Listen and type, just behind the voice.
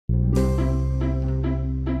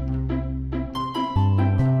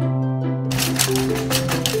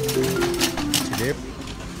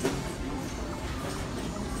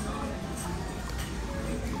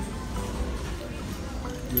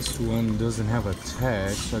doesn't have a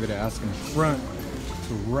tag, so I gotta ask in front.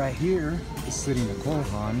 So right here is sitting a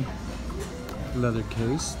Haan leather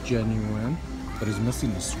case, genuine, but it's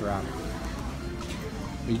missing the strap.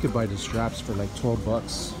 But you could buy the straps for like 12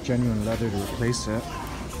 bucks, genuine leather to replace it.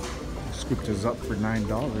 Scooped this up for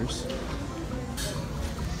 $9.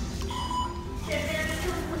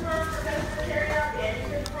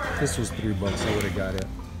 This was 3 bucks, I would have got it.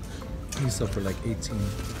 He's up for like 18.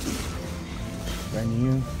 Brand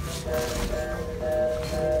new.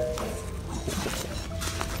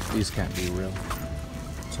 These can't be real.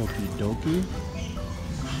 Toki Doki.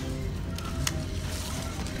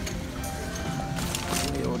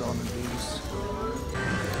 Hold on to these.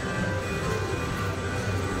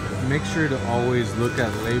 Make sure to always look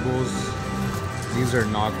at labels. These are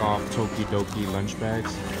knockoff Toki Doki lunch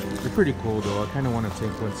bags. They're pretty cool though. I kind of want to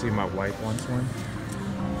take one, see if my wife wants one.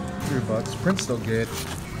 3 bucks. Print's still good.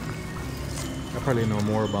 I probably know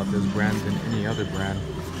more about this brand than any other brand.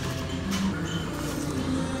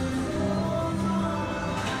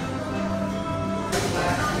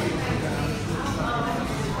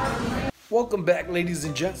 Welcome back, ladies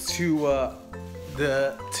and gents, to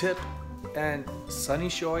the Tip and Sonny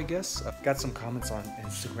show, I guess. I've got some comments on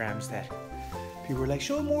Instagrams that people were like,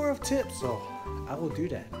 show more of Tip, so I will do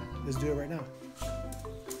that. Let's do it right now.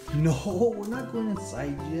 No, we're not going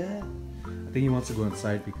inside yet. I think he wants to go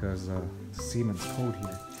inside because the cement's cold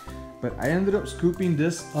here. But I ended up scooping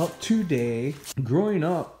this up today. Growing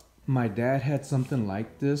up, my dad had something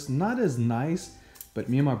like this. Not as nice, but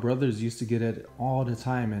me and my brothers used to get it all the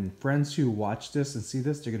time. And friends who watch this and see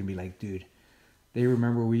this, they're gonna be like, dude, they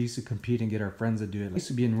remember we used to compete and get our friends to do it. I used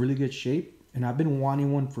to be in really good shape, and I've been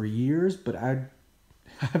wanting one for years, but I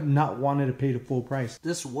have not wanted to pay the full price.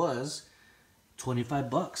 This was 25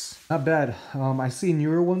 bucks. Not bad. I see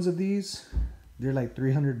newer ones of these. They're like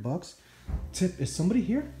 300 bucks. Tip, is somebody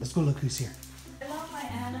here? Let's go look who's here. I love my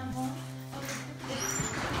animal. Oh,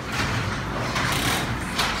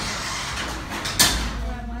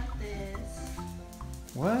 I want this.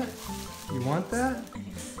 What? You want that?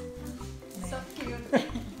 So cute.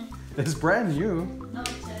 It's brand new. No,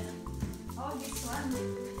 it's oh, this one.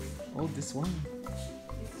 Oh, this one.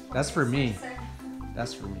 That's for me.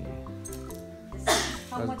 That's for me.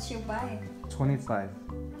 How much you buy? 25.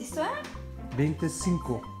 This one? 25.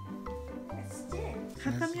 That's it.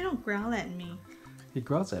 How come you don't growl at me? He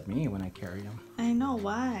growls at me when I carry him. I know,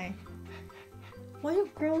 why? Why you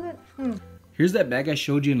growl at Here's that bag I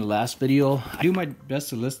showed you in the last video. I do my best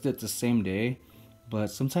to list it the same day, but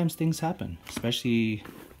sometimes things happen, especially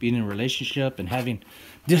being in a relationship and having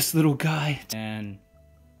this little guy. And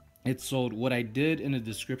it sold. What I did in the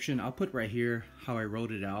description, I'll put right here how I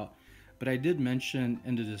wrote it out. But I did mention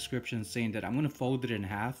in the description saying that I'm going to fold it in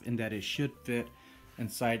half and that it should fit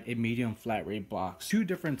inside a medium flat rate box. 2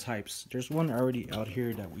 different types. There's one already out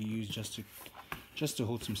here that we use just to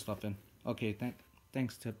hold some stuff in. Okay,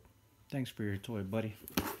 thanks Tip. Thanks for your toy, buddy.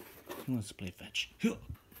 He wants to play fetch.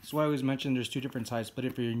 That's why I always mention there's 2 different types. But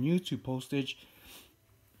if you're new to postage,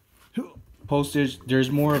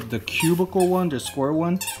 there's more of the cubicle one, the square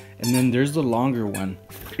one, and then there's the longer one.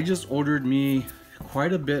 I just ordered me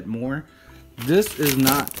quite a bit more. This is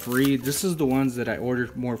not free. This is the ones that I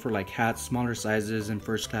ordered more for, like hats, smaller sizes, and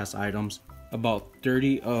first class items. About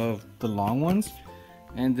 30 of the long ones,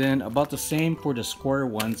 and then about the same for the square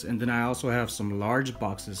ones. And then I also have some large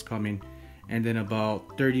boxes coming, and then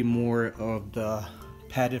about 30 more of the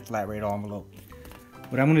padded flat rate envelope.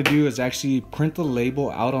 What I'm going to do is actually print the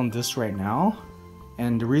label out on this right now.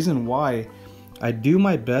 And the reason why, I do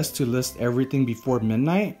my best to list everything before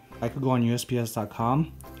midnight. I could go on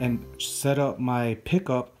USPS.com and set up my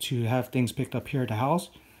pickup to have things picked up here at the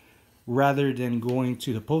house, rather than going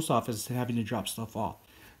to the post office and having to drop stuff off.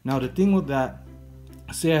 Now the thing with that,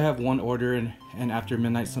 say I have one order and after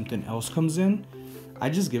midnight something else comes in, I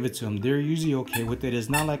just give it to them. They're usually okay with it. It's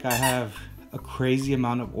not like I have a crazy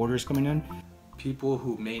amount of orders coming in. People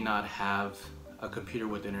who may not have a computer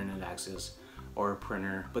with internet access or a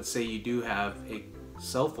printer, but say you do have a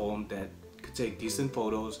cell phone that could take decent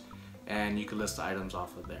photos and you can list the items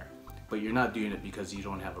off of there, but you're not doing it because you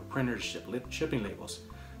don't have a printer to ship shipping labels.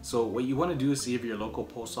 So what you want to do is see if your local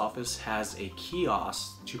post office has a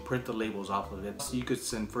kiosk to print the labels off of it. So you could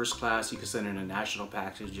send first class, you could send international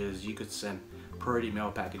packages, you could send priority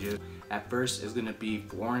mail packages. At first it's going to be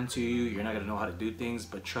foreign to you, you're not going to know how to do things,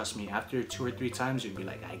 but trust me, after 2 or 3 times you'll be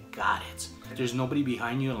like, I got it. If there's nobody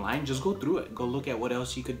behind you in line, just go through it. Go look at what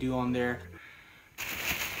else you could do on there.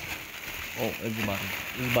 Oh, it's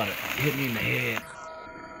about to hit me in the head.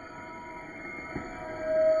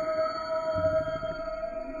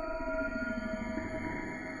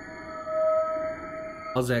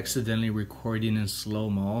 was accidentally recording in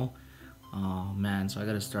slow-mo. Oh man, so I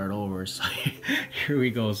gotta start over. So here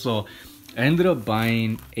we go. So I ended up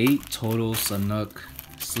buying 8 total Sanuk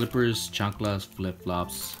slippers, chanclas,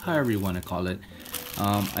 flip-flops, however you want to call it.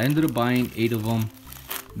 I ended up buying 8 of them.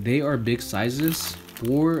 They are big sizes.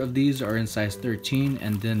 4 of these are in size 13,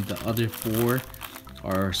 and then the other 4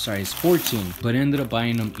 are size 14. But I ended up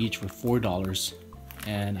buying them each for $4,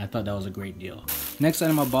 and I thought that was a great deal. Next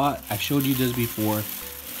item I bought, I showed you this before,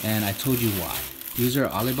 and I told you why. These are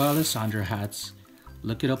Ale by Alessandra hats.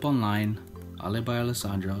 Look it up online, Ale by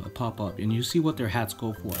Alessandra, a pop-up, and you see what their hats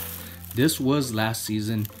go for. This was last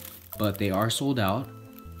season, but they are sold out,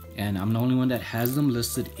 and I'm the only one that has them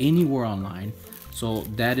listed anywhere online, so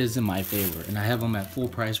that is in my favor. And I have them at full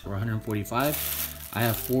price for $145. I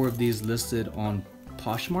have 4 of these listed on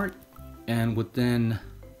Poshmark, and within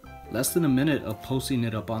less than a minute of posting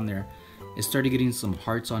it up on there, it started getting some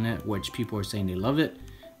hearts on it, which people are saying they love it,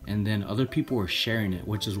 and then other people are sharing it,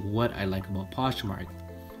 which is what I like about Poshmark.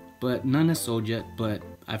 But none is sold yet, but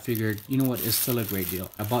I figured, you know what, it's still a great deal.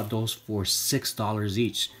 I bought those for $6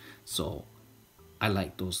 each, so I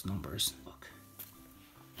like those numbers. Look.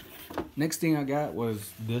 Next thing I got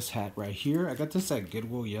was this hat right here. I got this at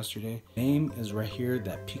Goodwill yesterday. Name is right here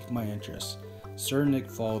that piqued my interest. Sir Nick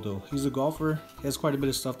Faldo. He's a golfer. He has quite a bit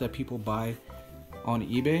of stuff that people buy on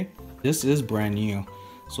eBay. This is brand new,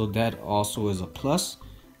 so that also is a plus.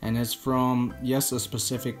 And it's from, yes, a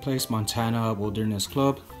specific place, Montana Wilderness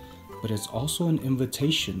Club, but it's also an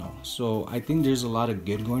invitational. So I think there's a lot of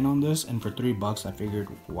good going on this, and for $3 I figured,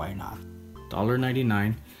 why not?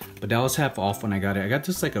 $1.99, but that was half off when I got it. I got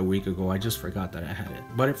this like a week ago. I just forgot that I had it.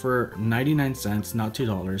 Bought it for 99 cents, not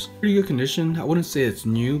 $2. Pretty good condition. I wouldn't say it's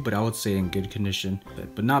new, but I would say in good condition,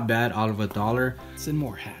 but not bad out of $1. It's in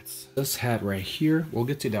more hats. This hat right here, we'll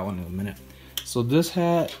get to that one in a minute. So this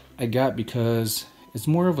hat I got because it's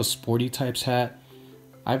more of a sporty types hat.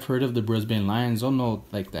 I've heard of the Brisbane Lions. Don't know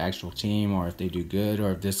like the actual team or if they do good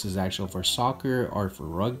or if this is actual for soccer or for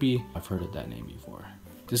rugby. I've heard of that name before.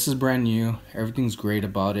 This is brand new. Everything's great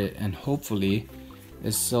about it, and hopefully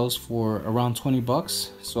it sells for around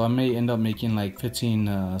 $20. So I may end up making like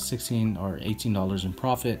 $15, $16 or $18 in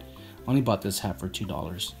profit. Only bought this hat for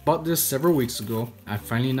 $2. Bought this several weeks ago. I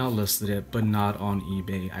finally now listed it, but not on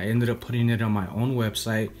eBay. I ended up putting it on my own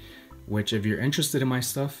website, which if you're interested in my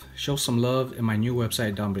stuff, show some love in my new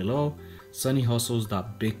website down below,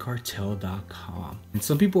 sunnyhustles.bigcartel.com. And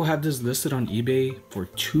some people have this listed on eBay for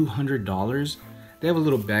 $200. They have a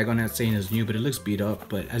little bag on that saying it's new, but it looks beat up.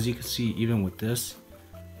 But as you can see, even with this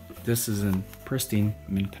is in pristine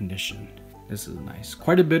mint condition. This is nice.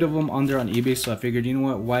 Quite a bit of them on there on eBay, so I figured, you know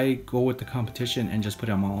what, why go with the competition and just put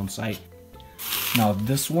it on my own site. Now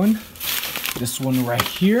this one right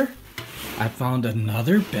here, I found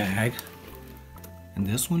another bag, and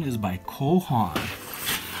this one is by Haan.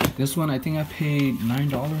 This one I think I paid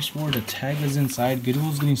 $9 for. The tag is inside.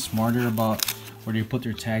 Goodwill's getting smarter about where they put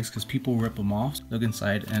their tags because people rip them off. Look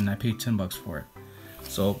inside, and I paid $10 for it.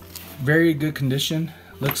 So very good condition.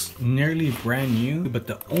 Looks nearly brand new, but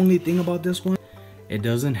the only thing about this one, it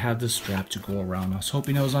doesn't have the strap to go around. I was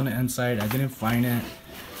hoping it was on the inside. I didn't find it,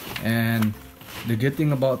 and the good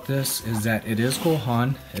thing about this is that it is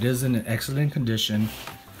Haan. It is in excellent condition,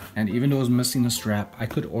 and even though it's missing the strap, I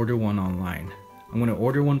could order one online. I'm gonna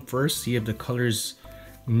order one first, see if the color's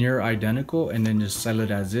near identical, and then just sell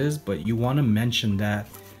it as is. But you want to mention that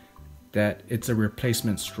it's a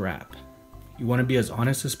replacement strap. You want to be as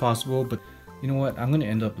honest as possible, but you know what, I'm gonna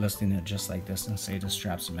end up listing it just like this and say the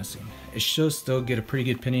strap's missing. It should still get a pretty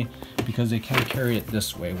good penny because they can carry it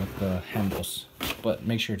this way with the handles. But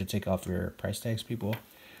make sure to take off your price tags, people.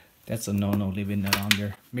 That's a no-no, leaving that on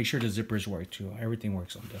there. Make sure the zippers work too. Everything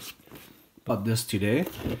works on this. Bought this today.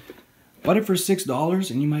 Bought it for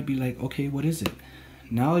 $6, and you might be like, okay, what is it?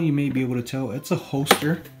 Now you may be able to tell it's a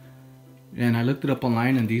holster. And I looked it up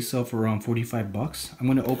online, and these sell for around $45. I'm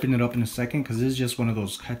gonna open it up in a second because this is just one of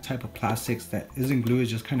those type of plastics that isn't glue,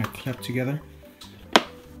 it's just kind of clipped together.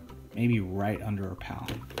 Maybe right under a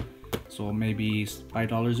pound. So maybe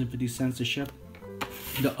 $5.50 to ship.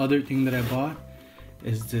 The other thing that I bought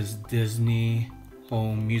is this Disney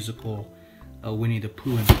home musical Winnie the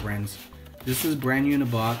Pooh and Friends. This is brand new in a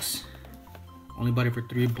box. Only bought it for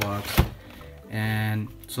 $3. And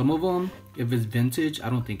some of them, if it's vintage, I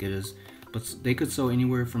don't think it is, but they could sell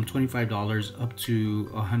anywhere from $25 up to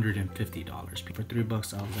 $150. For $3, I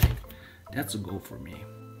was like, that's a go for me.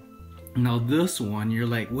 Now this one, you're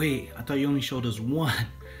like, wait, I thought you only showed us one.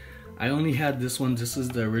 I only had this one. This is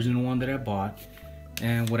the original one that I bought.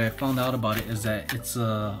 And what I found out about it is that it's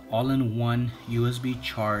a all-in-one USB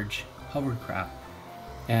charge hovercraft.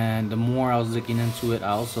 And the more I was looking into it, I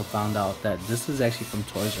also found out that this is actually from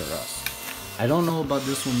Toys R Us. I don't know about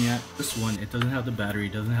this one yet. This one, it doesn't have the battery,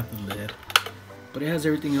 it doesn't have the lid, but it has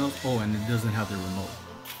everything else. Oh, and it doesn't have the remote.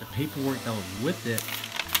 The paperwork that was with it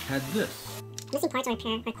had this. Missing parts or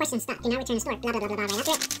repair or question stock. Do not return to store. Blah, blah, blah, blah, blah. Right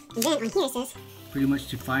after it. And then on here it says, pretty much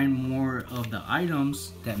to find more of the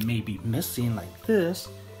items that may be missing, like this,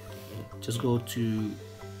 just go to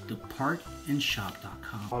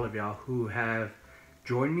departandshop.com. All of y'all who have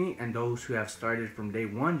joined me and those who have started from day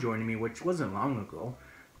one joining me, which wasn't long ago,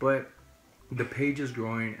 but the page is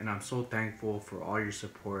growing and I'm so thankful for all your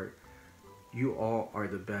support. You all are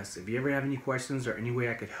the best. If you ever have any questions or any way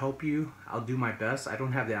I could help you, I'll do my best. I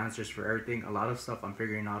don't have the answers for everything. A lot of stuff I'm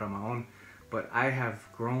figuring out on my own, but I have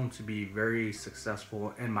grown to be very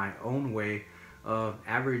successful in my own way of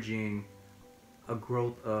averaging a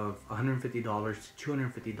growth of $150 to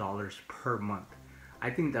 $250 per month. I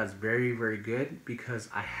think that's very, very good because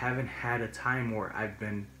I haven't had a time where I've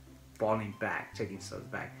been falling back, taking steps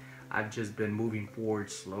back. I've just been moving forward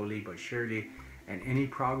slowly but surely, and any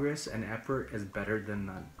progress and effort is better than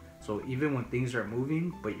none. So even when things are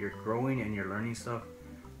moving but you're growing and you're learning stuff,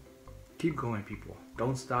 keep going, people.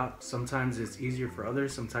 Don't stop. Sometimes it's easier for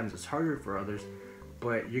others, sometimes it's harder for others,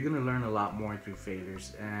 but you're gonna learn a lot more through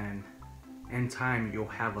failures, and in time you'll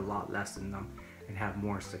have a lot less in them and have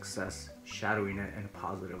more success shadowing it in a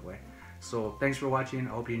positive way. So thanks for watching.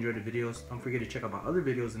 I hope you enjoyed the videos. Don't forget to check out my other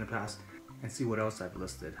videos in the past and see what else I've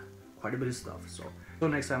listed. Quite a bit of stuff. So until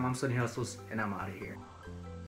next time, I'm Sonny Hustles and I'm out of here.